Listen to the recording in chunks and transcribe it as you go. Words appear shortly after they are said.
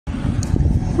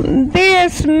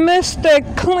This Mr.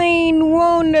 Clean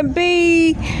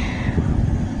wannabe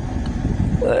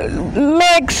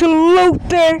Lex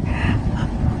Luthor,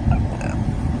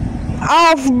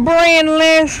 off-brand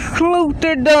Lex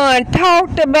Luthor done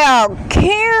talked about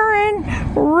Karen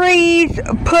Reed's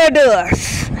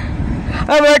Puddus.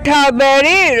 I'm gonna talk about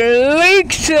it,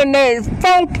 leaks and that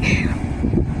funk.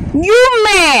 You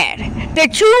mad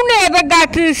that you never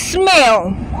got to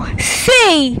smell,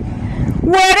 see,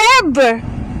 whatever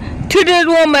to this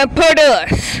woman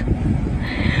Puddus.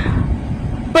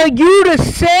 But you the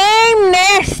same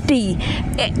nasty,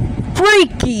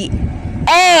 freaky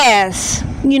ass,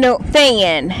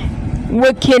 fan.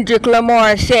 What Kendrick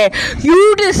Lamar said.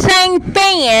 You the same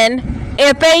fan,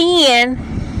 F-A-N,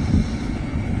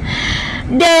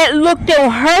 that looked on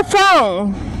her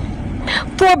phone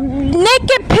for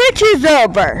naked pictures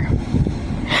of her.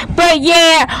 But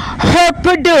yeah, her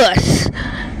Puddus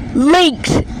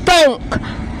leaks funk,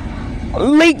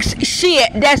 leaks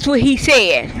shit. That's what he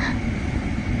said.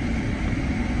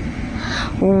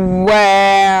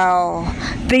 Wow,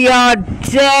 the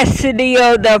audacity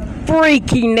of the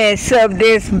freakiness of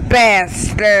this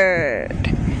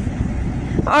bastard.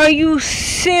 Are you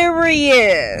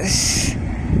serious?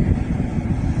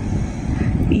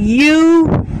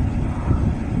 You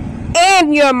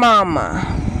and your mama.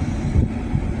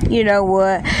 You know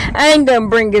what? I ain't gonna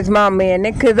bring his mama in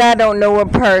it because I don't know her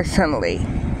personally.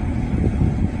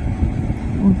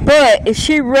 But if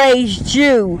she raised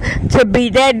you to be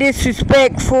that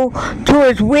disrespectful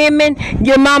towards women,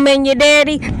 your mama and your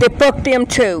daddy, they fuck them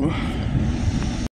too.